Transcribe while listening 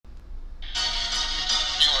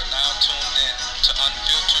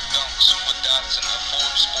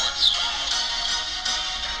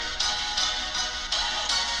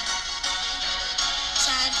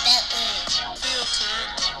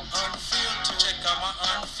got my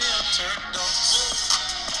unfiltered dunks.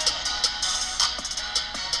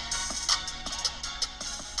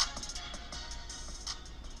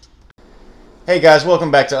 Hey guys,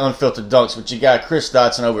 welcome back to Unfiltered Dunks with your guy Chris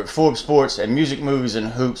Dotson over at Forbes Sports and Music, Movies, and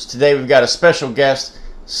Hoops. Today we've got a special guest,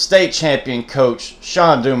 state champion coach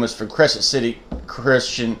Sean Dumas from Crescent City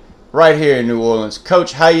Christian right here in New Orleans.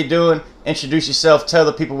 Coach, how you doing? Introduce yourself, tell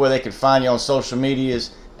the people where they can find you on social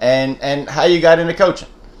medias, and how you got into coaching.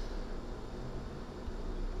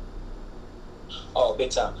 Oh,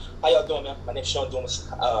 big time. How y'all doing, man? My name's Sean Dumas.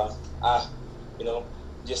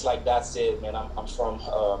 Just like Dot said, man, I'm from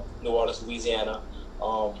New Orleans, Louisiana.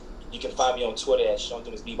 You can find me on Twitter at Sean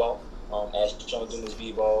Dumas B-Ball, at Sean Dumas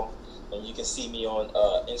B-Ball, and you can see me on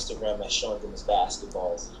Instagram at Sean Dumas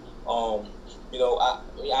Basketball.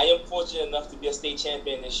 I am fortunate enough to be a state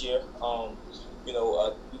champion this year.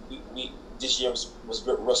 We this year was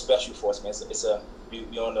real special for us, man.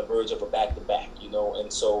 We're on the verge of a back-to-back,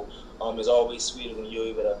 and so it's always sweeter when you're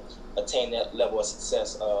able to attain that level of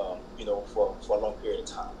success, for a long period of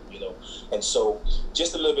time, And so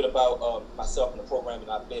just a little bit about myself and the program.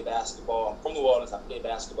 I play basketball. I'm from New Orleans. I play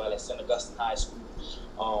basketball at St. Augustine High School,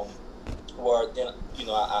 where then,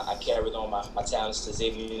 I carried on my talents to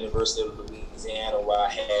Xavier University of Louisiana, where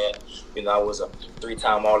I was a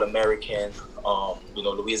 3-time All-American,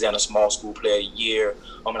 Louisiana Small School Player of the Year,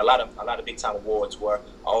 and a lot of big time awards. Where I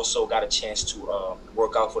also got a chance to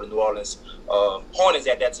work out for the New Orleans Hornets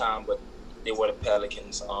at that time, but they were the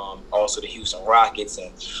Pelicans, also the Houston Rockets,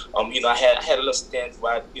 and I had a little stint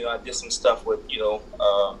where I did some stuff with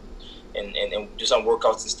and do some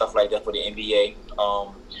workouts and stuff like that for the NBA,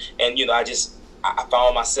 I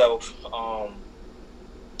found myself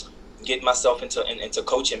getting myself into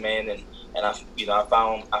coaching, man, and I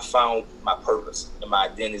found my purpose and my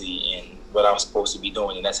identity in what I was supposed to be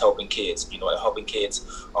doing, and that's helping kids. Helping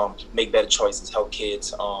kids make better choices, help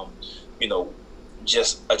kids,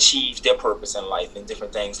 just achieve their purpose in life and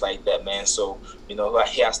different things like that, man. So,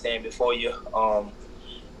 here I stand before you,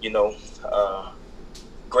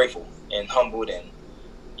 grateful and humbled, and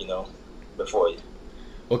before you.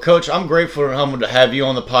 Well, Coach, I'm grateful and humbled to have you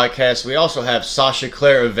on the podcast. We also have Sasha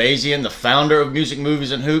Claire Avazian, the founder of Music,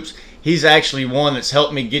 Movies, and Hoops. He's actually one that's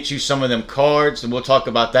helped me get you some of them cards, and we'll talk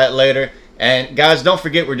about that later. And guys, don't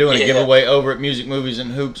forget we're doing a giveaway over at Music, Movies,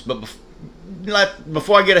 and Hoops. But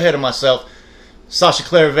before I get ahead of myself, Sasha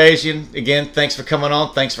Claire Avazian, again, thanks for coming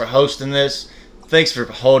on. Thanks for hosting this. Thanks for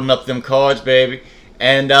holding up them cards, baby.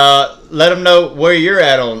 And let them know where you're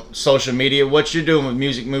at on social media, what you're doing with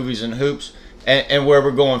Music, Movies, and Hoops, and where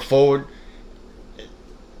we're going forward,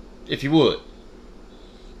 if you would.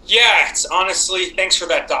 Yeah, it's honestly, thanks for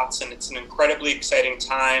that, Dotson. It's an incredibly exciting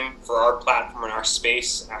time for our platform and our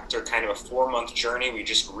space. After kind of a 4-month journey, we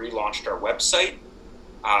just relaunched our website.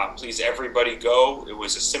 Please, everybody go. It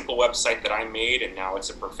was a simple website that I made, and now it's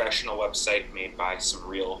a professional website made by some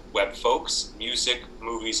real web folks.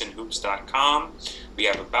 musicmoviesandhoops.com. We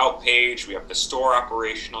have About page. We have the store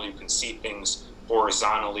operational. You can see things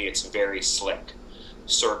horizontally. It's very slick.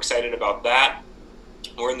 So we're excited about that.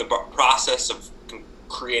 We're in the process of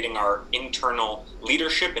creating our internal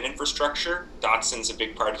leadership and infrastructure. Dotson's a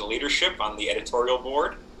big part of the leadership on the editorial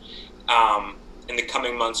board. In the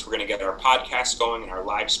coming months, we're going to get our podcast going and our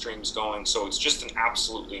live streams going. So it's just an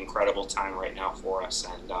absolutely incredible time right now for us.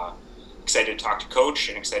 And excited to talk to Coach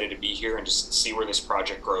and excited to be here and just see where this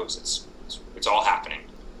project grows. It's all happening.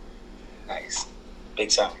 Nice. Big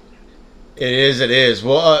time. It is.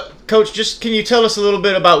 Well, Coach, just can you tell us a little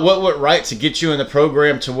bit about what went right to get you in the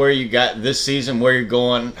program to where you got this season, where you're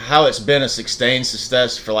going, how it's been a sustained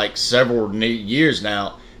success for like several years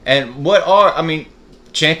now, and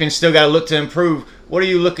champions still got to look to improve. What are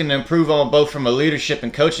you looking to improve on, both from a leadership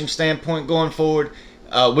and coaching standpoint going forward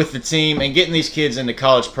with the team and getting these kids into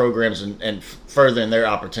college programs and furthering their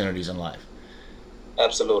opportunities in life?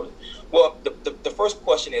 Absolutely. Well, the first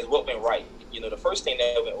question is what went right. The first thing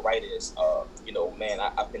that went right is,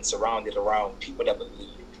 I've been surrounded around people that believe.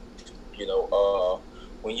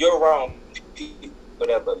 When you're around people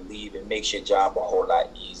that believe, it makes your job a whole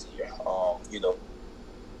lot easier.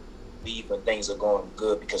 Believe when things are going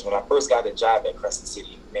good, because when I first got a job at Crescent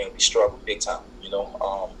City, man, we struggled big time.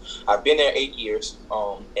 I've been there 8 years,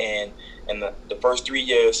 and the first 3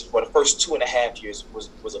 years, the first 2.5 years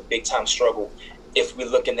was a big time struggle if we're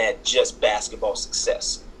looking at just basketball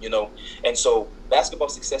success. And so basketball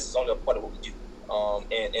success is only a part of what we do.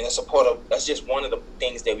 And it's a part of, that's just one of the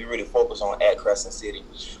things that we really focus on at Crescent City.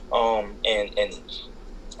 But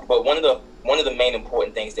one of the main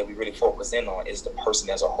important things that we really focus in on is the person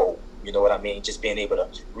as a whole. You know what I mean? Just being able to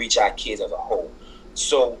reach our kids as a whole.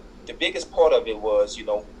 So the biggest part of it was,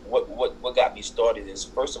 what got me started is,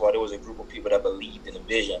 first of all, there was a group of people that believed in the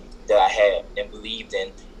vision that I had and believed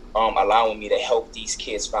in allowing me to help these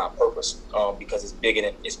kids find purpose, because it's bigger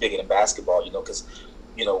than basketball, because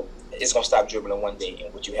it's gonna stop dribbling one day,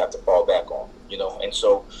 and what you have to fall back on, And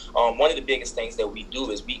so one of the biggest things that we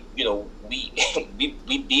do is we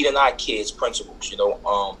beat in our kids' principles.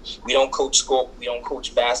 We don't coach sport, we don't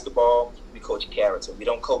coach basketball, we coach character. We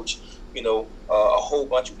don't coach a whole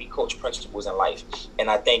bunch. We coach principles in life. And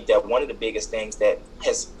I think that one of the biggest things that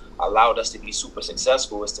has allowed us to be super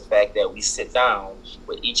successful is the fact that we sit down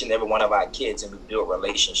with each and every one of our kids and we build a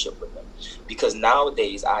relationship with them. Because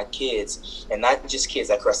nowadays our kids, and not just kids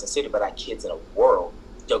at Crescent City, but our kids in the world,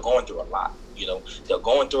 they're going through a lot. They're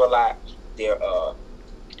going through a lot. They're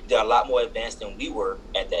a lot more advanced than we were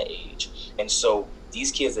at that age. And so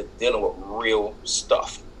these kids are dealing with real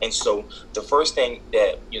stuff. And so the first thing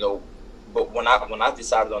that, but when I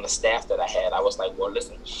decided on the staff that I had, I was like, well,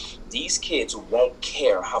 listen, these kids won't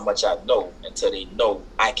care how much I know until they know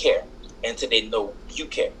I care, until they know you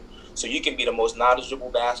care. So you can be the most knowledgeable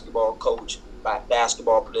basketball coach,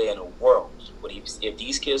 basketball player in the world, but if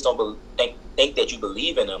these kids don't think that you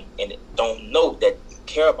believe in them and don't know that you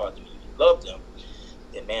care about them, you love them,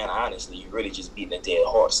 then man, honestly, you're really just beating a dead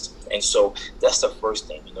horse. And so that's the first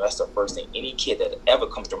thing. That's the first thing. Any kid that ever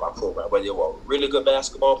comes through my program, whether they were a really good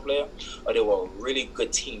basketball player or they were a really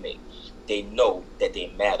good teammate, they know that they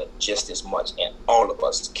matter just as much, and all of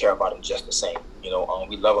us care about them just the same. We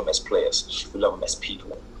love them as players. We love them as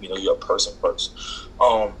people. You're a person first.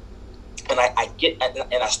 And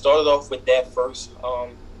I started off with that first,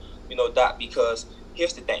 Doc, because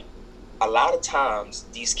here's the thing. A lot of times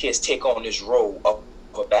these kids take on this role of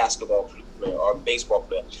a basketball player or a baseball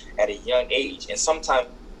player at a young age, and sometimes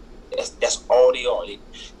that's all they are.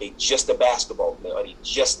 They just a basketball player, or they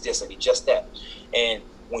just this, or they just that. And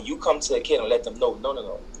when you come to a kid and let them know,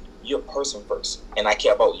 no, you're a person first, and I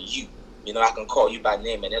care about you. I can call you by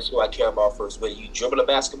name, and that's who I care about first. Whether you dribble a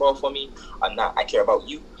basketball for me or not, I care about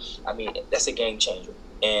you. I mean, that's a game changer.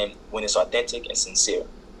 And when it's authentic and sincere,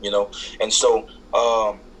 And so,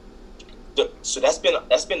 so that's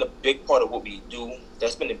been a big part of what we do.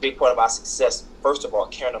 That's been a big part of our success. First of all,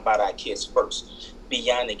 caring about our kids first,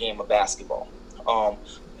 beyond the game of basketball.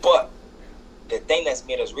 But the thing that's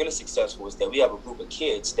made us really successful is that we have a group of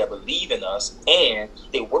kids that believe in us and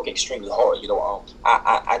they work extremely hard.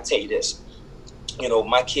 I tell you this,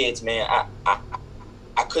 my kids, man,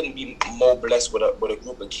 I couldn't be more blessed with a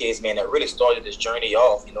group of kids, man, that really started this journey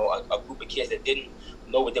off. A group of kids that didn't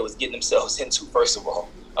know what they was getting themselves into, first of all,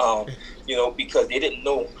 because they didn't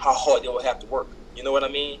know how hard they would have to work. You know what I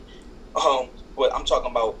mean? But I'm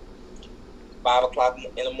talking about 5 o'clock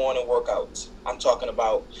in the morning workouts. I'm talking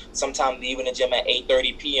about sometimes leaving the gym at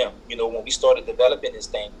 8:30 p.m. When we started developing this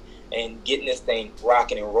thing and getting this thing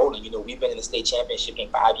rocking and rolling, we've been in the state championship game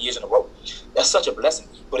 5 years in a row. That's such a blessing,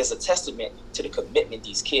 but it's a testament to the commitment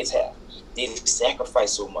these kids have. They've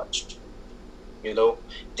sacrificed so much. They've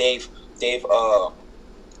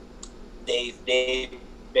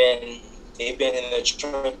been in the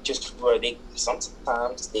trenches where they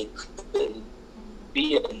couldn't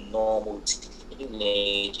be a normal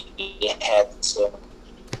teenager. They had to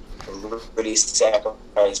really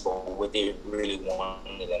sacrifice for what they really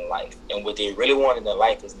wanted in life. And what they really wanted in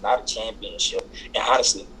life is not a championship. And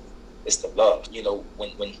honestly, it's the love.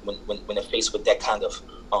 When they're faced with that kind of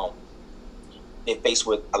they're faced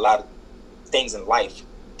with a lot of things in life,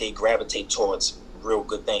 they gravitate towards real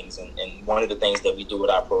good things. And one of the things that we do with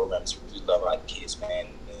our programs, we love our kids, man.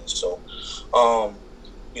 And so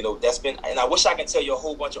that's been, and I wish I could tell you a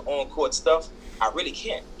whole bunch of on-court stuff. I really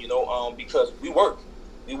can't, because we work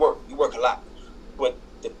a lot. But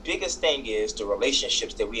the biggest thing is the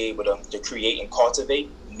relationships that we're able to create and cultivate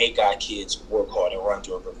make our kids work hard and run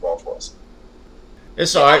through a brick wall for us.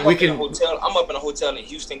 It's all right. I'm up in a hotel in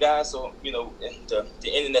Houston, guys. So the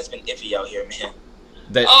internet's been iffy out here, man.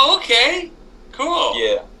 Okay, cool.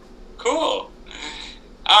 Yeah, cool.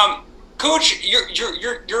 Coach,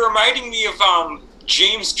 you're reminding me of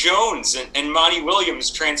James Jones and Monty Williams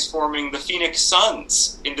transforming the Phoenix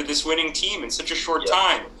Suns into this winning team in such a short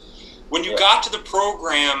time. When you got to the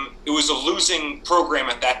program, it was a losing program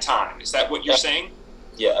at that time. Is that what you're saying?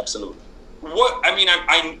 Yeah, absolutely.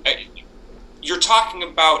 You're talking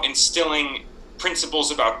about instilling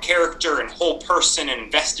principles about character and whole person and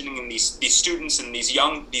investing in these students and these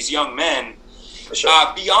young men. For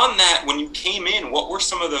sure. Beyond that, when you came in, what were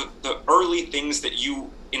some of the early things that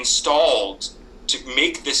you installed to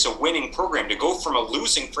make this a winning program, to go from a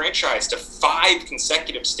losing franchise to 5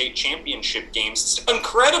 consecutive state championship games? It's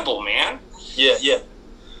incredible, man. Yeah.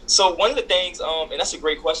 So one of the things, and that's a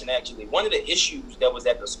great question actually. One of the issues that was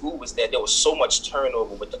at the school was that there was so much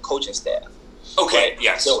turnover with the coaching staff. Okay, Right?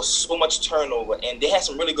 yes. There was so much turnover, and they had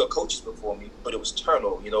some really good coaches before me, but it was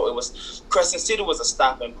turnover. You know, it was Crescent City was a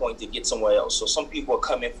stopping point to get somewhere else. So some people would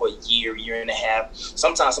come in for a year and a half.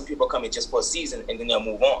 Sometimes some people come in just for a season, and then they'll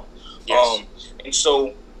move on. Yes. And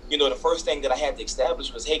so, you know, the first thing that I had to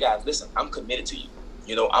establish was, hey guys, listen, I'm committed to you.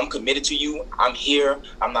 You know, I'm committed to you. I'm here.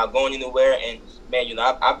 I'm not going anywhere. And man, you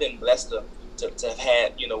know, I've been blessed to have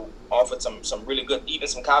had, you know, offered some really good, even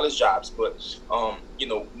some college jobs. But, you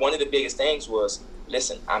know, one of the biggest things was,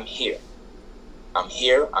 listen, I'm here. I'm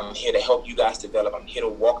here. I'm here to help you guys develop. I'm here to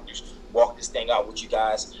walk this thing out with you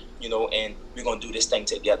guys, you know, and we're going to do this thing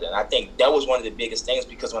together. And I think that was one of the biggest things,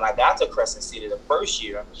 because when I got to Crescent City the first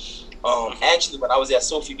year, actually when I was at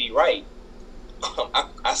Sophie B. Wright,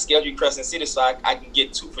 I scheduled Crescent City so I can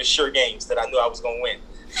get 2 for sure games that I knew I was going to win.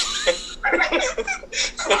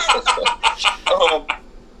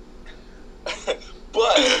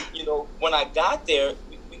 But, you know, when I got there,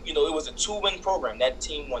 you know, it was a 2-win program. That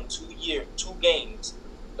team won 2 games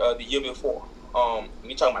the year before.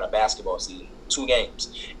 We're talking about a basketball season, 2 games.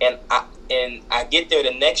 And I get there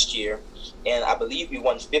the next year, and I believe we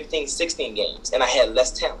won 15, 16 games, and I had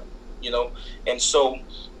less talent, you know. And so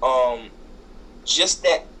just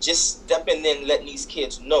stepping in, letting these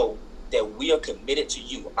kids know that we are committed to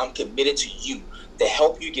you. I'm committed to you to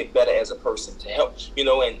help you get better as a person, to help, you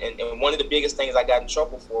know, and one of the biggest things I got in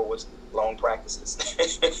trouble for was long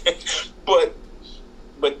practices. but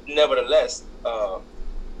nevertheless,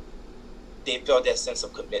 they felt that sense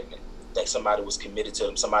of commitment, that somebody was committed to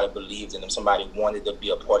them, somebody believed in them, somebody wanted to be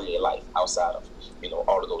a part of their life outside of, you know,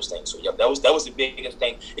 all of those things. So yeah, that was the biggest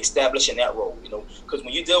thing, establishing that role, you know, because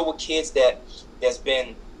when you deal with kids that's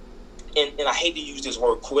been, and I hate to use this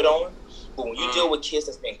word quit on, but when you deal with kids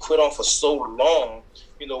that's been quit on for so long,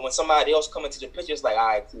 you know, when somebody else come into the picture, it's like, all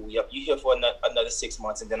right, cool, yep, you're here for another 6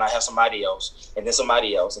 months, and then I have somebody else, and then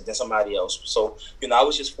somebody else, and then somebody else. So, you know, I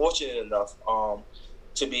was just fortunate enough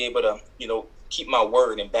to be able to, you know, keep my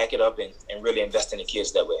word and back it up and really invest in the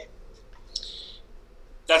kids that way.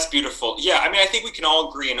 That's beautiful. Yeah, I mean, I think we can all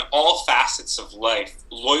agree in all facets of life,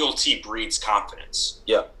 loyalty breeds confidence.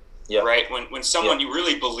 Yeah. Yeah. Right? When someone, you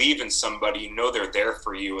really believe in somebody, you know they're there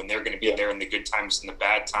for you, and they're going to be there in the good times and the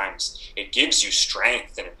bad times. It gives you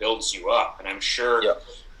strength and it builds you up. And I'm sure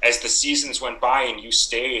as the seasons went by and you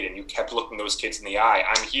stayed and you kept looking those kids in the eye,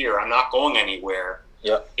 I'm here, I'm not going anywhere.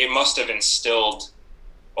 Yeah. It must have instilled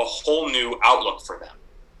a whole new outlook for them.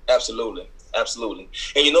 Absolutely. Absolutely.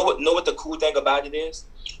 And you know what the cool thing about it is?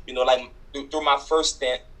 You know, like through my first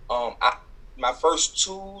stint, my first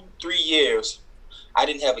 2-3 years, I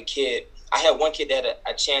didn't have a kid. I had one kid that had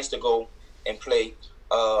a chance to go and play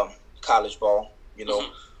college ball, you know.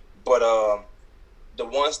 Mm-hmm. But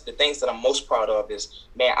the things that I'm most proud of is,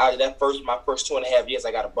 man, out of my first 2.5 years,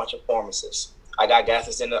 I got a bunch of pharmacists. I got guys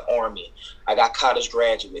that's in the Army. I got college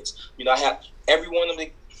graduates. You know, I have every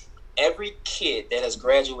kid that has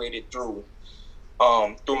graduated through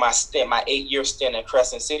my stint, my 8-year stint at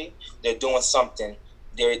Crescent City, they're doing something.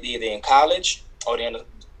 They're either in college or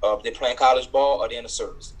they're playing college ball or they're in the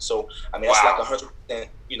service. So, I mean, that's like 100%,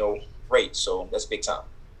 you know, rate. So that's big time.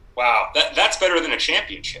 Wow. That's better than a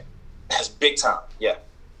championship. That's big time. Yeah.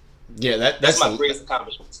 Yeah. That's my greatest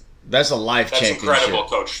accomplishment. That's a life championship. That's incredible,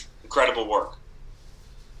 Coach. Incredible work.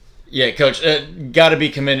 Yeah, Coach, got to be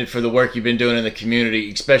commended for the work you've been doing in the community,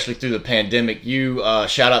 especially through the pandemic. You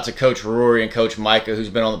shout out to Coach Rory and Coach Micah, who's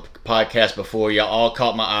been on the podcast before. Y'all all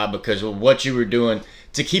caught my eye because of what you were doing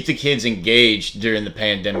to keep the kids engaged during the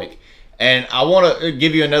pandemic. And I want to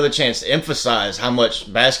give you another chance to emphasize how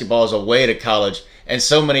much basketball is a way to college and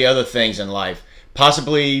so many other things in life,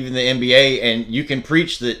 possibly even the NBA. And you can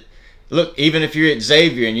preach that, look, even if you're at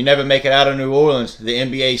Xavier and you never make it out of New Orleans, the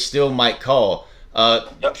NBA still might call.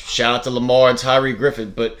 Shout out to Lamar and Tyree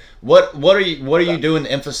Griffin. But what are you doing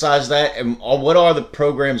to emphasize that? And what are the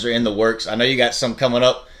programs are in the works? I know you got some coming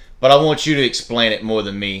up, but I want you to explain it more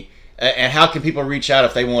than me. And how can people reach out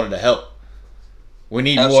if they wanted to help? We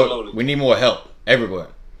need more. We need more help everywhere.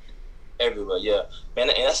 Everywhere, yeah, man.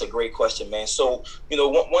 And that's a great question, man. So, you know,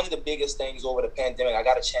 one of the biggest things over the pandemic, I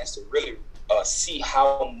got a chance to really see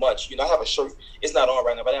how much. You know, I have a shirt. It's not on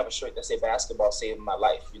right now, but I have a shirt that says "Basketball saved my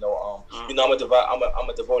life." You know, you know, I'm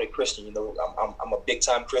a devoted Christian. You know, I'm a big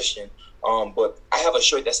time Christian. But I have a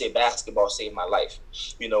shirt that says "Basketball saved my life."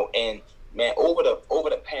 You know, and man, over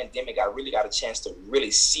the pandemic, I really got a chance to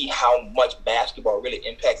really see how much basketball really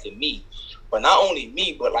impacted me. But not only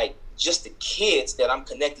me, but like just the kids that I'm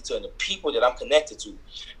connected to and the people that I'm connected to.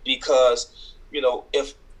 Because, you know,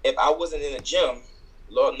 if I wasn't in the gym,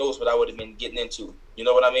 Lord knows what I would have been getting into. You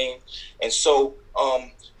know what I mean? And so,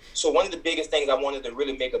 so one of the biggest things I wanted to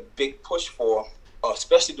really make a big push for,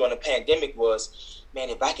 especially during the pandemic, was, man,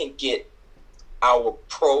 if I can get our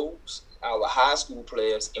pros, our high school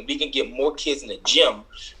players, and we can get more kids in the gym,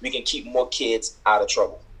 we can keep more kids out of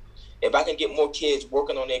trouble. If I can get more kids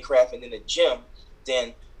working on their craft and in the gym,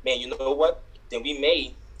 then, man, you know what? Then we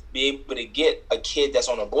may be able to get a kid that's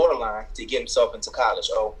on a borderline to get himself into college.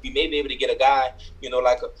 Or we may be able to get a guy,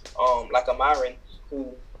 like a Myron,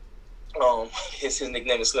 who his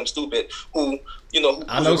nickname is Slim Stupid, who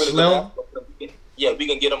I know really Slim. Yeah, we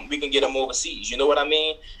can get him overseas. You know what I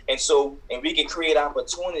mean? And we can create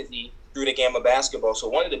opportunity through the game of basketball. So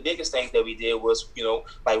one of the biggest things that we did was,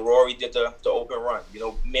 like Rory did the open run.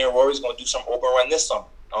 Me and Rory's gonna do some open run this summer.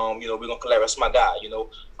 We're gonna collaborate. That's my guy.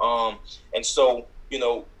 And so,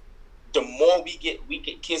 the more we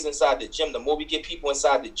get kids inside the gym, the more we get people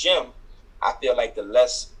inside the gym, I feel like the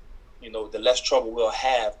less trouble we'll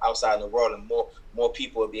have outside in the world, and more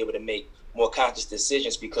people will be able to make more conscious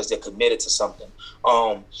decisions because they're committed to something.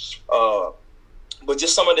 But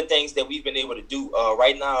just some of the things that we've been able to do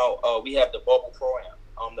right now, we have the Bubble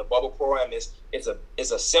Pro-Am. The Bubble Pro-Am is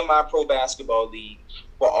a semi-pro basketball league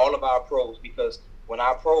for all of our pros, because when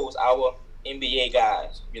our pros, our NBA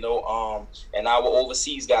guys, and our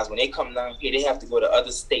overseas guys, when they come down here, they have to go to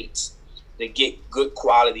other states to get good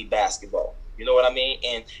quality basketball. You know what I mean?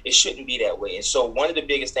 And it shouldn't be that way. And so one of the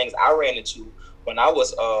biggest things I ran into when I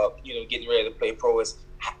was, getting ready to play pro is,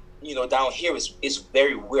 down here it's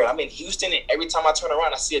very weird. I'm in Houston, and every time I turn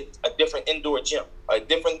around, I see a different indoor gym, a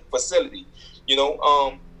different facility,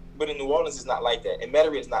 But in New Orleans, it's not like that. In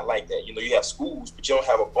Metairie, it's not like that. You have schools, but you don't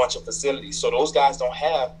have a bunch of facilities. So those guys don't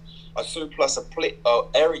have a surplus of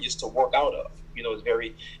areas to work out of.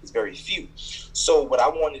 It's very few. So what I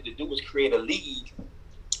wanted to do was create a league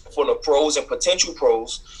full of pros and potential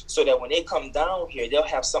pros, so that when they come down here, they'll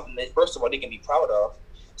have something that, first of all, they can be proud of.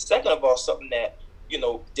 Second of all, something that,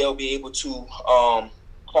 they'll be able to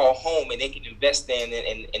call home and they can invest in,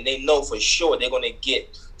 and they know for sure they're going to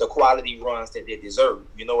get the quality runs that they deserve.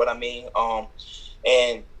 You know what I mean?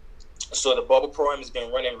 And so the Bubble Program has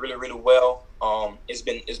been running really, really well. It's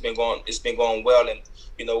been going well, and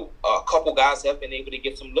a couple guys have been able to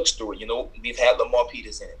get some looks through it. We've had Lamar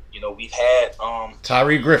Peters in it. We've had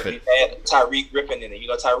Tyree Griffin. We've had Tyree Griffin in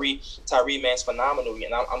it. Tyree man's phenomenal,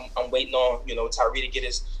 and I'm waiting on Tyree to get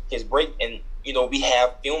his break, and we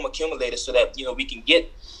have film accumulators so that we can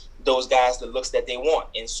get those guys the looks that they want.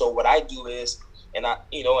 And so what I do is, and a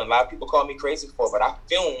lot of people call me crazy for it, but I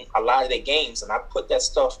film a lot of their games, and I put that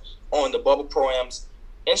stuff on the Bubble Program's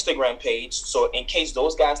Instagram page. So in case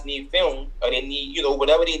those guys need film, or they need,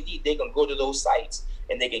 whatever they need, they can go to those sites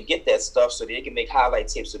and they can get that stuff, so they can make highlight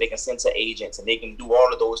tapes, so they can send to agents, and they can do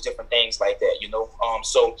all of those different things like that,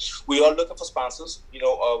 So we are looking for sponsors. We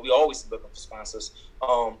always looking for sponsors.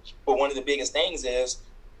 But one of the biggest things is,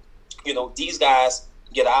 these guys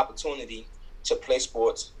get an opportunity to play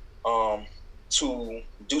sports, to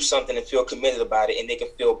do something and feel committed about it, and they can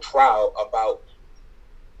feel proud about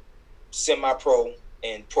semi-pro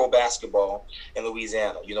and pro basketball in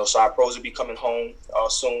Louisiana. So our pros will be coming home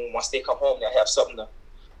soon. Once they come home, they'll have something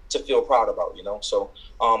to feel proud about. So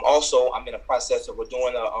also I'm in the process of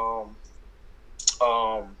doing a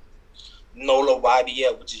NOLA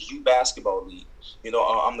YBL, which is U Basketball League.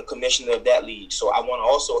 I'm the commissioner of that league, so I want to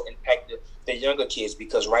also impact the younger kids,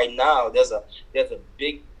 because right now there's a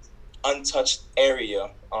big untouched area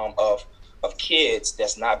of kids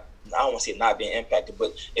that's not, I don't want to say not being impacted,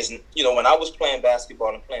 but it's, when I was playing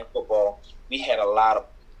basketball and playing football, we had a lot of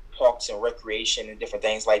parks and recreation and different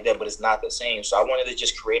things like that, but it's not the same. So I wanted to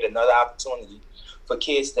just create another opportunity for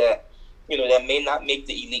kids that, that may not make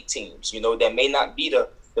the elite teams, that may not be the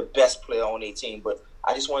best player on their team, but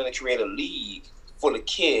I just wanted to create a league full of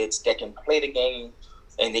kids that can play the game,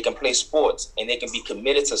 and they can play sports, and they can be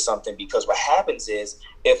committed to something, because what happens is,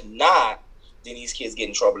 if not, then these kids get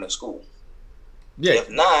in trouble in school. Yeah. If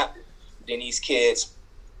not, then these kids,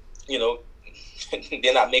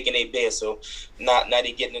 they're not making their bed, so now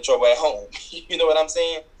they getting in trouble at home. You know what I'm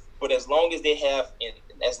saying? But as long as they have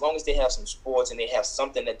some sports, and they have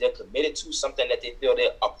something that they're committed to, something that they feel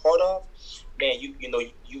they're a part of, man,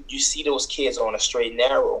 you see those kids on a straight and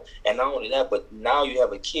narrow. And not only that, but now you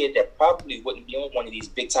have a kid that probably wouldn't be on one of these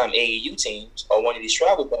big time AAU teams or one of these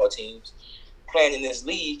travel ball teams playing in this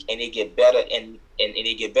league, and they get better and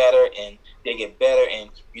they get better and they get better, and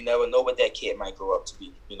you never know what that kid might grow up to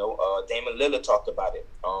be. Damon Lillard talked about it.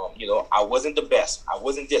 I wasn't the best. I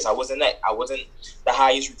wasn't this. I wasn't that. I wasn't the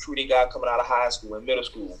highest recruited guy coming out of high school and middle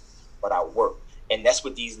school, but I worked. And that's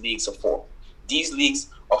what these leagues are for. these leagues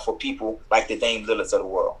are for people like the Dame Lillards of the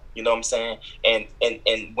world. You know what I'm saying? And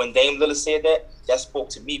when Dame Lillard said that, that spoke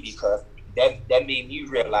to me because that made me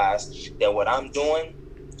realize that what I'm doing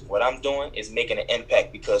is making an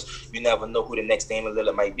impact because you never know who the next Dame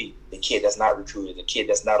Lillard might be. The kid that's not recruited, the kid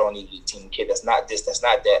that's not on the elite team, the kid that's not this, that's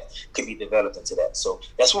not that, could be developed into that. So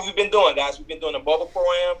that's what we've been doing, guys. We've been doing a bubble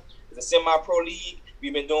program, it's a semi-pro league.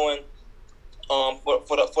 We've been doing for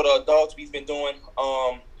the adults. We've been doing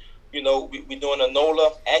we're doing a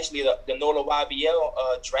NOLA. Actually, the NOLA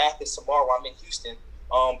YBL draft is tomorrow. I'm in Houston,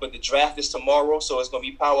 but the draft is tomorrow, so it's gonna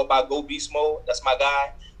be powered by Go Beast Mode. That's my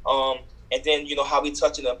guy. And then how we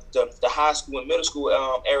touching the high school and middle school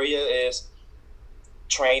area is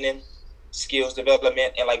training, skills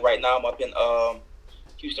development, and like right now I'm up in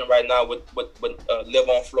Houston right now with Live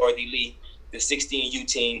on Florida Lee, the 16U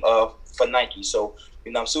team for Nike. So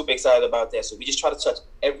I'm super excited about that. So we just try to touch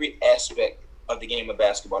every aspect of the game of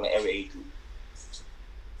basketball in every age group.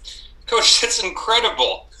 Coach, that's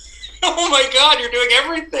incredible. Oh my God, you're doing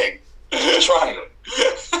everything. Trying.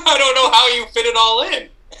 I don't know how you fit it all in.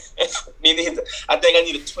 Me neither. I think I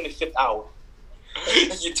need a 25th hour.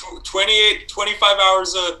 25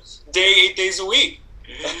 hours a day, 8 days a week.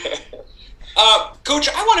 Coach,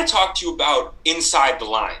 I want to talk to you about inside the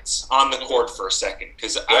lines on the court for a second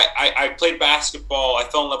because I played basketball. I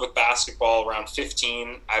fell in love with basketball around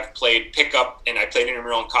 15. I've played pickup and I played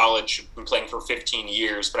intramural in college. I've been playing for 15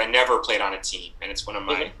 years, but I never played on a team, and it's one of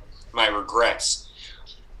my regrets.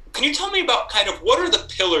 Can you tell me about kind of what are the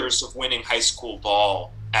pillars of winning high school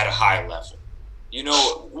ball at a high level?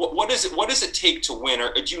 What does it take to win?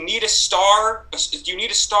 Or do you need a star? Do you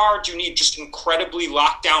need just incredibly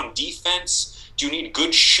locked down defense? Do you need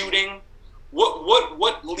good shooting?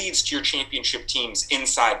 What leads to your championship teams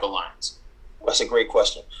inside the lines? That's a great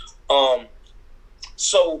question.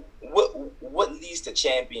 So what leads to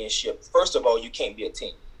championship? First of all, you can't be a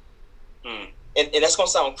team. And that's gonna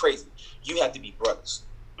sound crazy. You have to be brothers.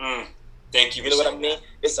 Thank you. You know what I mean?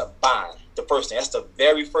 It's a bond. The first thing. That's the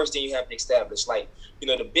very first thing you have to establish. Like,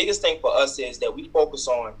 the biggest thing for us is that we focus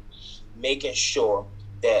on making sure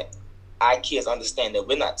that our kids understand that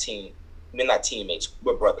we're not teammates.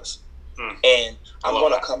 We're brothers. And I'm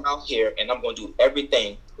going to come out here and I'm going to do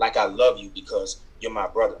everything like I love you because you're my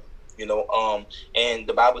brother. And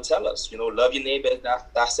the Bible tells us, love your neighbor as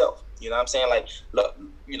thyself. You know what I'm saying? Like, look,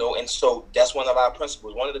 and so that's one of our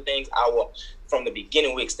principles. One of the things from the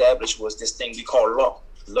beginning we established was this thing we call love.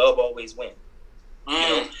 Love always wins.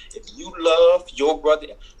 If you love your brother,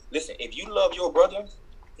 listen, if you love your brother,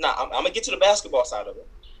 I'm going to get to the basketball side of it.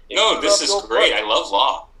 This is great. I love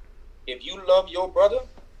law. If you love your brother,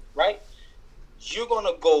 right, you're going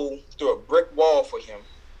to go through a brick wall for him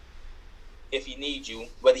if he needs you,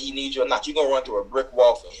 whether he needs you or not. You're going to run through a brick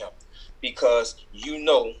wall for him because you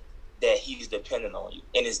know that he's dependent on you,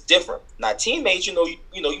 and it's different. Now, teammates,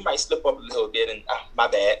 you might slip up a little bit, and my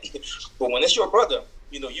bad. But when it's your brother,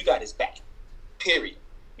 you got his back. Period.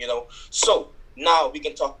 So now we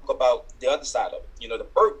can talk about the other side of it.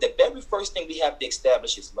 The very first thing we have to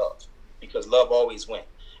establish is love, because love always wins,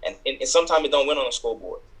 and sometimes it don't win on the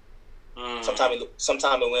scoreboard. Sometimes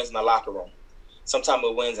it wins in the locker room. Sometimes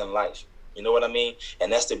it wins in life. You know what I mean?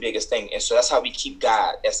 And that's the biggest thing. And so that's how we keep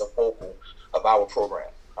God as the focal of our program.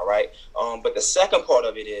 All right. But the second part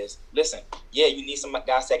of it is, listen, you need some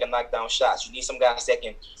guys that can knock down shots. You need some guys that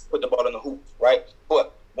can put the ball in the hoop, right?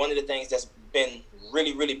 But one of the things that's been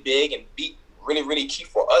really, really big and really, really key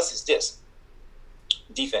for us is this: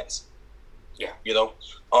 defense. Yeah.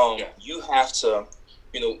 You have to,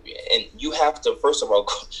 and you have to, first of all,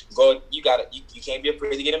 go. You can't be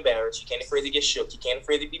afraid to get embarrassed. You can't afraid to get shook. You can't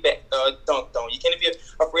afraid to be dunked on. You can't be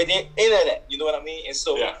afraid of any of that. You know what I mean? And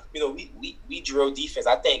so, we drill defense.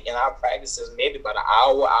 I think in our practices, maybe about an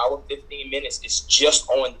hour, 15 minutes, it's just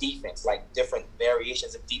on defense, like different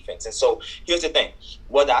variations of defense. And so here's the thing: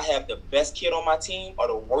 whether I have the best kid on my team or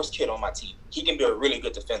the worst kid on my team, he can be a really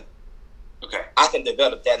good defender. Okay. I can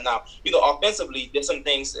develop that now. Offensively, there's some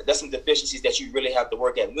deficiencies that you really have to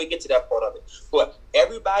work at. We'll get to that part of it. But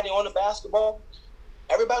everybody on the basketball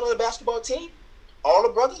team, all the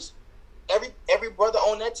brothers, every brother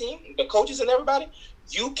on that team, the coaches and everybody,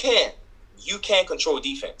 you can control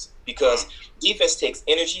defense because defense takes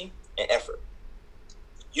energy and effort.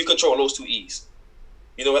 You control those two E's.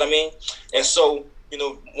 You know what I mean? And so,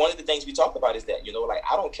 one of the things we talk about is that,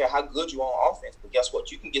 I don't care how good you are on offense, but guess what?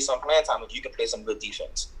 You can get some playing time if you can play some good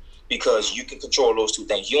defense because you can control those two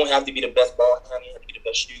things. You don't have to be the best ball handler, you have to be the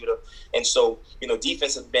best shooter. And so,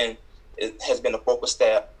 defense has been a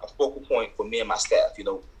focal point for me and my staff,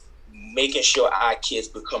 making sure our kids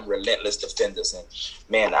become relentless defenders. And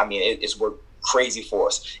man, I mean, it's worked crazy for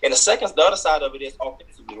us. And the other side of it is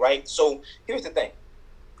offensively, right? So here's the thing.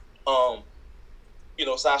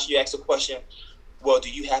 Sasha, you asked a question. Well, do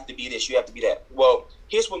you have to be this? You have to be that. Well,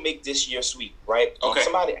 here's what makes this year sweet, right? Okay.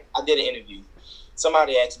 I did an interview.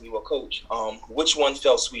 Somebody asked me, well, Coach, which one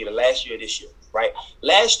felt sweeter, last year or this year, right?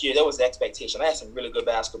 Last year, there was the expectation. I had some really good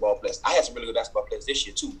basketball players. I had some really good basketball players this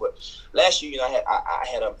year, too. But last year, I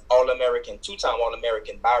had an All-American, two-time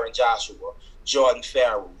All-American, Byron Joshua, Jordan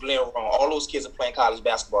Farrell, Glenn Rohn. All those kids are playing college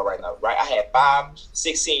basketball right now, right? I had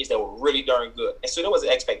 5-6 seniors that were really darn good. And so there was an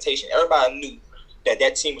expectation. Everybody knew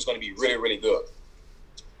that team was going to be really, really good.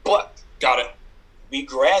 But got it. We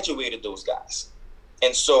graduated those guys.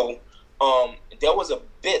 And so there was a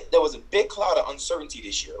big cloud of uncertainty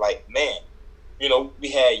this year. Like, man, we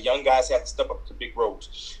had young guys that had to step up to big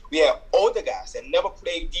roles. We had older guys that never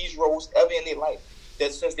played these roles ever in their life.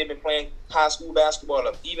 That since they've been playing high school basketball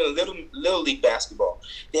or even little league basketball,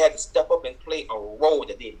 they had to step up and play a role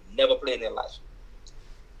that they never played in their life.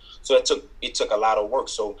 So it took a lot of work.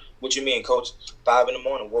 So what you mean, Coach? 5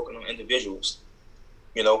 a.m. working on individuals.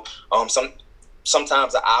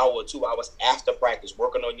 Sometimes an hour or 2 hours after practice,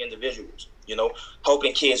 working on your individuals,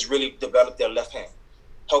 helping kids really develop their left hand,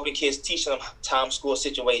 helping kids, teaching them time score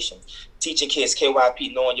situations, teaching kids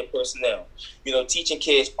KYP, knowing your personnel, teaching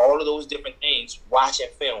kids all of those different things, watching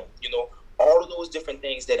film, all of those different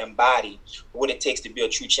things that embody what it takes to be a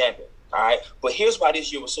true champion. All right. But here's why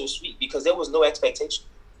this year was so sweet, because there was no expectation.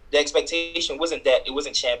 The expectation wasn't that it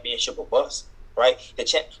wasn't championship or bust, right?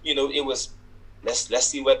 It was let's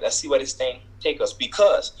see what this thing take us.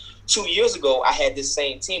 Because 2 years ago I had this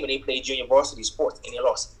same team and they played junior varsity sports and they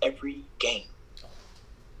lost every game.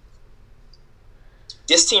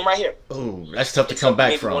 This team right here. Oh, that's tough to come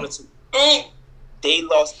back from. They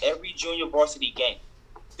lost every junior varsity game.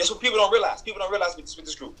 That's what people don't realize. People don't realize with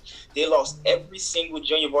this group. They lost every single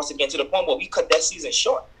junior varsity game to the point where we cut that season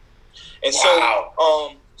short. And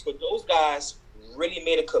so those guys really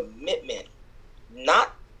made a commitment,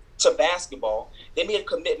 not to basketball. They made a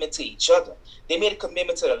commitment to each other. They made a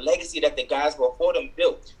commitment to the legacy that the guys before them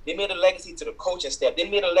built. They made a legacy to the coaching staff. They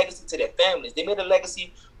made a legacy to their families. They made a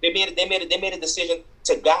legacy. They made a decision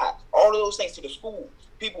to God. All of those things, to the school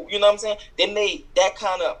people. You know what I'm saying? They made that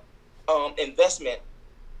kind of investment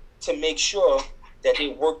to make sure that they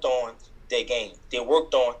worked on their game. They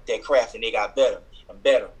worked on their craft, and they got better and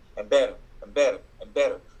better and better and better and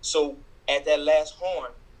better. So at that last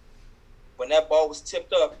horn, when that ball was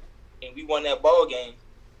tipped up and we won that ball game,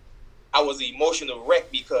 I was an emotional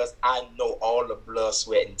wreck because I know all the blood,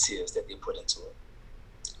 sweat, and tears that they put into it.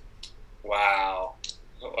 Wow.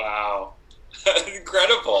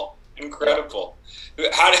 Incredible.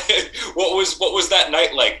 What was that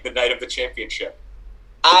night like, the night of the championship?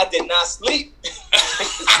 I did not sleep.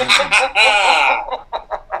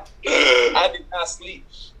 I did not sleep.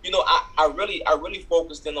 I really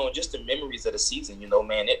focused in on just the memories of the season.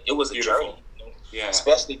 Man, it was a journey. Yeah.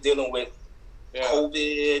 Especially dealing with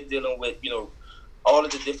COVID, dealing with all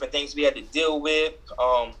of the different things we had to deal with.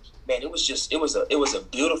 Man, it was a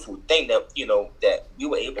beautiful thing that that we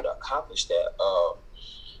were able to accomplish that.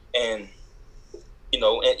 And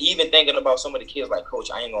even thinking about some of the kids, like,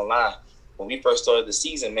 Coach, I ain't gonna lie. When we first started the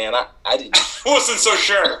season, man, I didn't wasn't so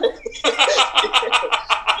sure.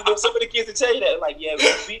 Some of the kids will tell you that, like, yeah,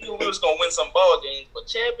 we knew we was gonna win some ball games, but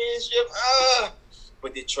championship,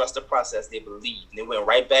 but they trust the process. They believed, and they went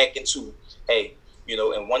right back into, hey,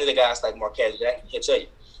 and one of the guys like Marquez Jackson, he'll tell you,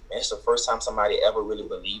 man, it's the first time somebody ever really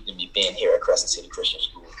believed in me being here at Crescent City Christian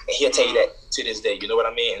School, and he'll tell you that to this day. You know what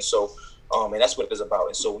I mean? And so, and that's what it's about.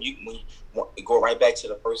 And so when you go right back to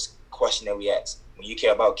the first question that we asked. When you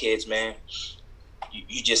care about kids, man,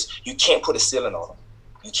 you can't put a ceiling on them.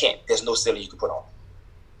 You can't. There's no ceiling you can put on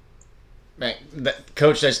them. Man,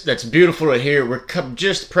 Coach, that's beautiful to hear. We're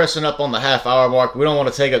just pressing up on the half-hour mark. We don't want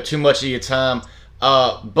to take up too much of your time.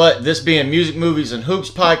 But this being Music, Movies, and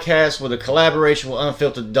Hoops podcast with a collaboration with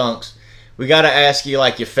Unfiltered Dunks, we got to ask you,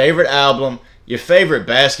 like, your favorite album, your favorite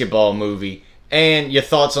basketball movie, and your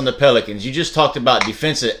thoughts on the Pelicans. You just talked about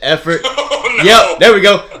defensive effort. Oh, no. Yep, there we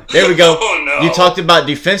go. Oh, no. You talked about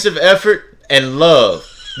defensive effort and love.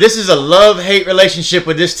 This is a love-hate relationship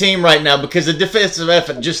with this team right now because the defensive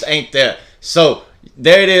effort just ain't there. So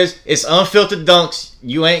there it is. It's Unfiltered Dunks.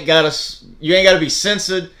 You ain't gotta be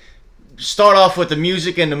censored. Start off with the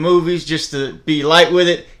music and the movies just to be light with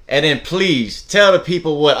it, and then please tell the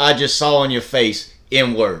people what I just saw on your face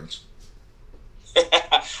in words. All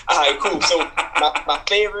right, cool. So my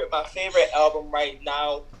favorite album right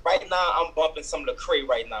now, I'm bumping some Lecrae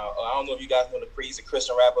right now. I don't know if you guys know Lecrae. He's a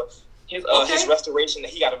Christian rapper. his restoration.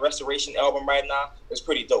 He got a restoration album right now. It's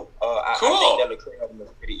pretty dope. Cool. I think that Lecrae album is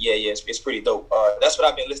pretty. Yeah, it's pretty dope. That's what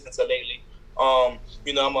I've been listening to lately.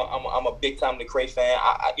 You know, I'm a big time Lecrae fan.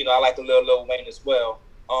 I like the Lil Wayne as well.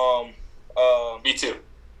 Me too.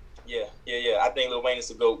 Yeah. I think Lil Wayne is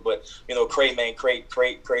the GOAT, but you know, Cray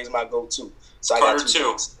is my GOAT too. So Carter I got two 2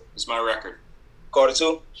 GOATs. is my record. Carter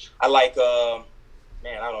 2. I like.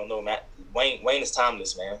 Man, I don't know, man. Wayne is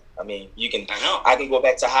timeless, man. I mean, I can go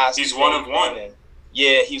back to high school. He's one of one.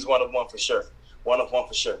 Yeah, he's one of one for sure. One of one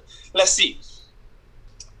for sure. Let's see.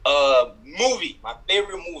 Movie. My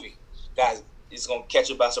favorite movie. Guys, it's going to catch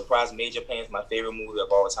you by surprise. Major Payne is my favorite movie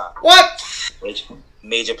of all time. What?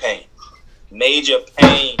 Major Payne. Major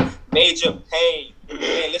Payne. Major Payne.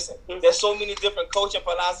 Man, listen. There's so many different coaching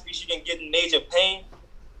philosophies you can get in Major Payne.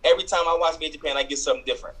 Every time I watch Major Payne, I get something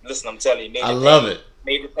different. Listen, I'm telling you. I love it.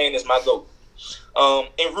 Major Payne is my GOAT.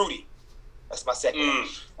 And Rudy. That's my second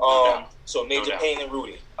one. So Major Payne and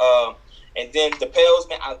Rudy. And then the Pels,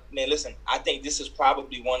 man, listen, I think this is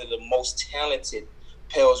probably one of the most talented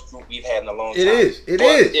Pels group we've had in a long time. It is.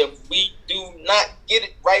 If we do not get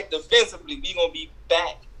it right defensively, we're going to be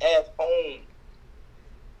back at home.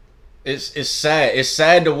 It's sad. It's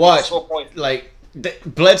sad to watch. Like,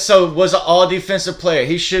 Bledsoe was an all-defensive player.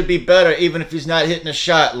 He should be better even if he's not hitting a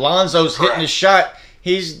shot. Lonzo's hitting a shot.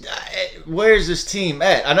 Where's this team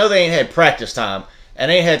at? I know they ain't had practice time and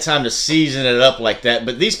they ain't had time to season it up like that,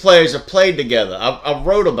 but these players have played together. I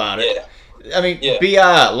wrote about it. Yeah. I mean,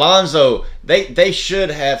 B.I., Lonzo, they should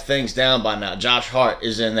have things down by now. Josh Hart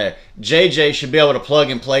is in there. JJ should be able to plug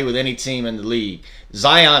and play with any team in the league.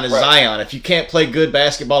 Zion is Zion. If you can't play good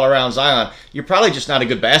basketball around Zion, you're probably just not a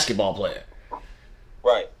good basketball player.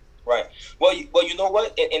 Right. Well, you know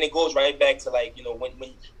what? And it goes right back to, like, you know,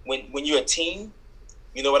 when you're a team,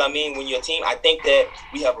 you know what I mean? When you're a team, I think that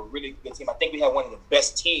we have a really good team. I think we have one of the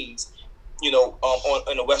best teams, you know,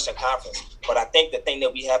 in the Western Conference. But I think the thing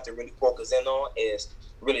that we have to really focus in on is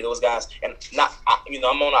really those guys. And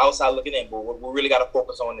I'm on the outside looking in, but what we really got to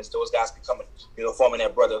focus on is those guys becoming, you know, forming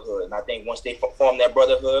that brotherhood. And I think once they form that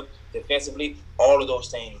brotherhood defensively, all of those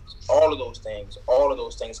things going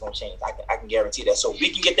to change. I can guarantee that. So if we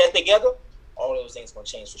can get that together, all of those things going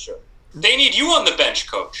to change for sure. They need you on the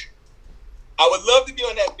bench, Coach. I would love to be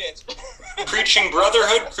on that bench. Preaching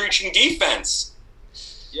brotherhood, preaching defense.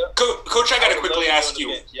 Yep. Coach, I got to quickly ask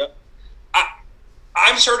you. Yep.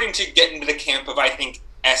 I'm starting to get into the camp of I think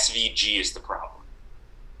SVG is the problem.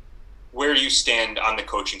 Where do you stand on the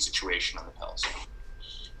coaching situation on the Pels?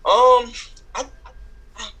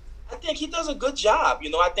 I think he does a good job.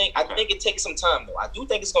 You know, I think it takes some time though. I do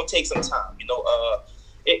think it's gonna take some time. You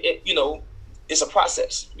know, it's a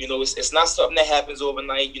process. You know, it's not something that happens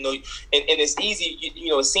overnight. You know, and it's easy. You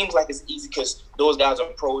know, it seems like it's easy because those guys are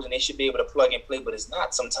pros and they should be able to plug and play, but it's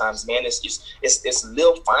not sometimes, man. It's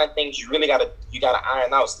little fine things you really gotta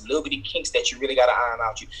iron out. It's little bitty kinks that you really gotta iron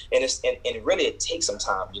out. And really it takes some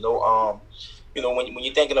time. You know, when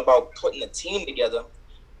you're thinking about putting a team together,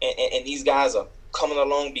 and these guys are coming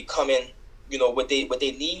along, becoming, you know, what they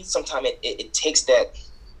need. Sometimes it takes that.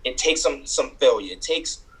 It takes some failure. It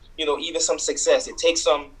takes, you know, even some success. It takes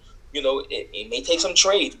some, you know, it may take some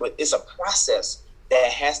trades, but it's a process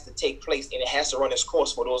that has to take place, and it has to run its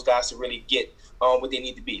course for those guys to really get what they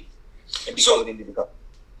need to be and become what they need to become.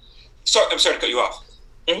 I'm sorry to cut you off.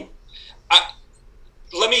 Mm-hmm.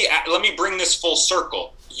 Let me bring this full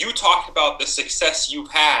circle. You talked about the success you've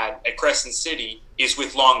had at Crescent City is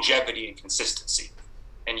with longevity and consistency,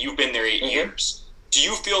 and you've been there 8 years. Do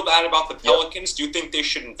you feel that about the Pelicans? Yep. Do you think they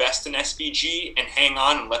should invest in SVG and hang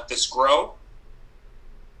on and let this grow?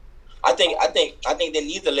 I think they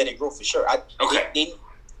need to let it grow for sure. They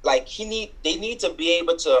need to be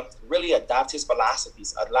able to really adopt his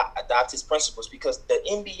philosophies, adopt his principles, because the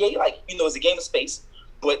NBA, like, you know, is a game of space,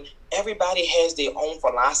 but everybody has their own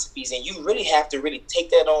philosophies, and you really have to really take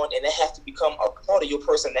that on, and it has to become a part of your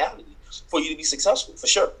personality for you to be successful, for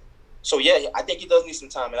sure. So yeah, I think he does need some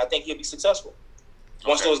time, and I think he'll be successful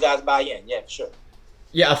once those guys buy in. Yeah, for sure.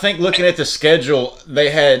 Yeah, I think looking at the schedule, they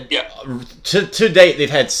had to date they've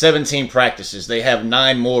had 17 practices. They have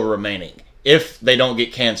 9 more remaining if they don't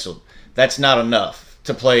get canceled. That's not enough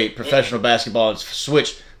to play professional basketball and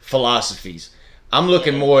switch philosophies. I'm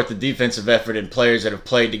looking more at the defensive effort and players that have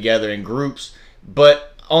played together in groups.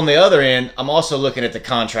 But on the other end, I'm also looking at the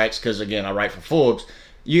contracts because, again, I write for Forbes.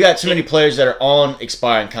 You got too many players that are on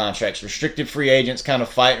expiring contracts, restricted free agents kind of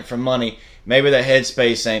fighting for money. Maybe the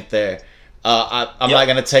headspace ain't there. I'm not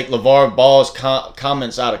going to take LeVar Ball's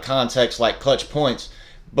comments out of context like clutch points.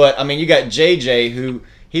 But, I mean, you got JJ, who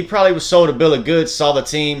he probably was sold a bill of goods, saw the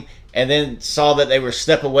team, and then saw that they were a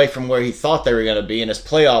step away from where he thought they were going to be, and his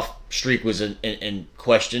playoff streak was in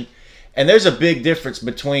question. And there's a big difference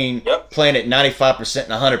between playing at 95%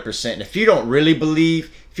 and 100%. And if you don't really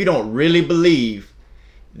believe,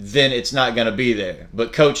 then it's not going to be there.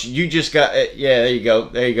 But Coach, you just got there you go.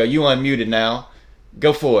 You unmuted now.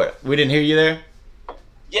 Go for it. We didn't hear you there?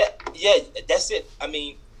 Yeah, that's it. I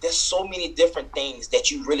mean, there's so many different things that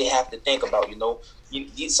you really have to think about, you know.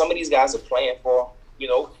 Some of these guys are playing for, you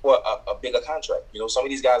know, for a bigger contract. You know, some of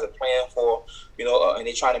these guys are playing for, you know, and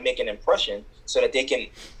they're trying to make an impression so that they can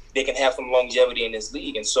have some longevity in this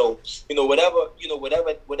league. And so, you know, whatever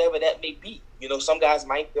that may be, you know, some guys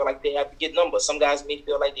might feel like they have to get numbers. Some guys may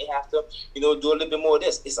feel like they have to, you know, do a little bit more of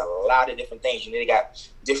this. It's a lot of different things. You know, they got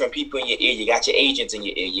different people in your ear. You got your agents in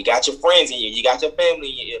your ear. You got your friends in your ear. You got your family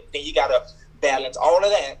in your ear. Then you got to balance all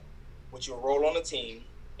of that with your role on the team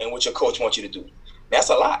and what your coach wants you to do. That's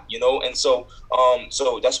a lot, you know. And so,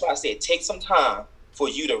 so that's why I say it takes some time for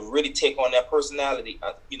you to really take on that personality,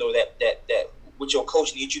 you know, that what your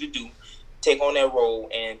coach needs you to do, take on that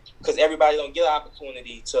role. And because everybody don't get an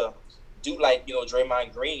opportunity to do like, you know,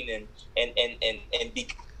 Draymond Green and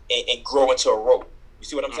grow into a role. You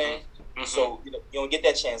see what I'm saying? Mm-hmm. So you know, you don't get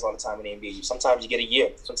that chance all the time in the NBA. Sometimes you get a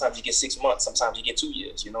year, sometimes you get 6 months, sometimes you get 2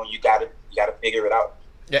 years. You know, you gotta figure it out.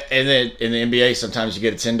 Yeah, and then in the NBA, sometimes you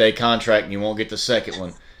get a 10-day contract and you won't get the second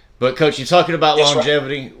one. But Coach, you're talking about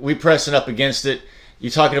longevity. Right. We pressing up against it.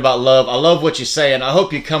 You're talking about love. I love what you're saying. I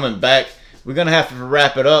hope you're coming back. We're gonna have to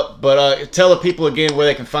wrap it up, but tell the people again where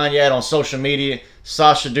they can find you at on social media.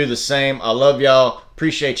 Sasha, do the same. I love y'all.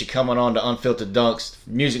 Appreciate you coming on to Unfiltered Dunks,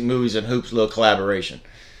 Music, Movies, and Hoops, little collaboration.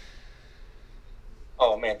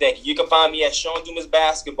 Oh man, thank you. You can find me at Sean Dumas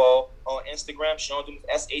Basketball on Instagram. Sean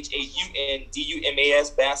Dumas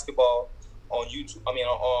ShaunDumas Basketball on YouTube. I mean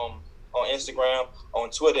on Instagram. On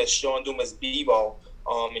Twitter, Sean Dumas B-Ball.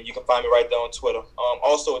 And you can find me right there on Twitter.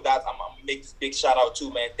 Also, that I'm gonna make this big shout out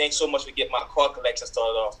too, man. Thanks so much for getting my card collection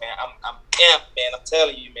started off, man. I'm amped, man. I'm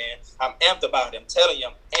telling you, man. I'm amped about it. I'm telling you,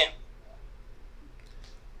 I'm amped.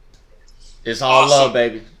 It's all love,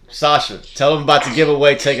 baby. Sasha, tell them about the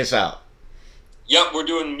giveaway. Take us out. Yep, we're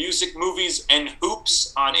doing Music, Movies, and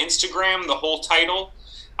Hoops on Instagram, the whole title.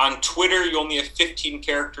 On Twitter, you only have 15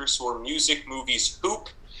 characters, so we're Music, Movies, Hoop.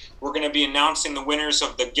 We're going to be announcing the winners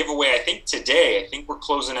of the giveaway, I think, today. I think we're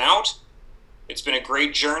closing out. It's been a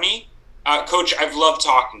great journey. Coach, I've loved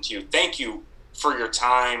talking to you. Thank you for your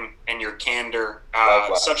time and your candor.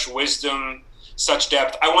 Such wisdom, such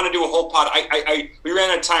depth. I want to do a whole pod. We ran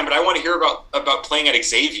out of time, but I want to hear about playing at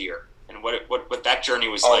Xavier and what that journey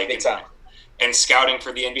was like. Big time. And scouting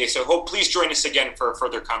for the NBA. So please join us again for a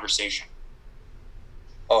further conversation.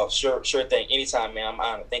 Oh, sure thing. Anytime, man. I'm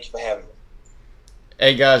honored. Thank you for having me.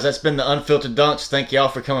 Hey, guys, that's been the Unfiltered Dunks. Thank y'all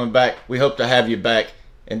for coming back. We hope to have you back.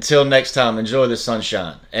 Until next time, enjoy the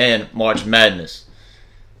sunshine and March Madness.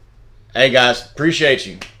 Hey, guys, appreciate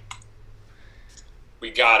you.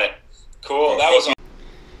 We got it. Cool. That was.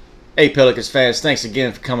 Hey, Pelicans fans, thanks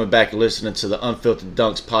again for coming back and listening to the Unfiltered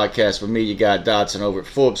Dunks podcast with me, your guy Dodson, over at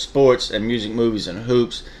Forbes Sports and Music, Movies, and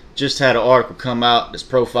Hoops. Just had an article come out that's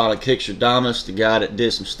profiling Kixtradamus, the guy that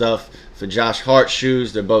did some stuff for Josh Hart's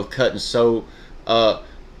shoes. They're both cut and sew. They're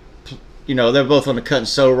both on the cut and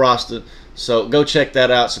sew roster. So go check that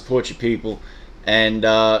out. Support your people. And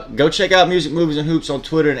go check out Music, Movies, and Hoops on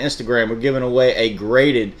Twitter and Instagram. We're giving away a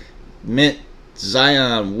graded mint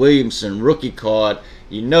Zion Williamson rookie card.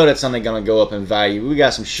 You know that's something going to go up in value. We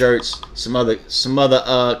got some shirts, some other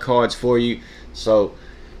cards for you. So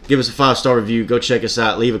give us a 5-star review. Go check us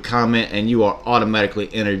out. Leave a comment, and you are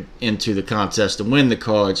automatically entered into the contest to win the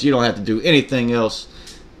cards. You don't have to do anything else,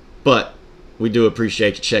 but we do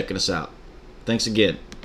appreciate you checking us out. Thanks again.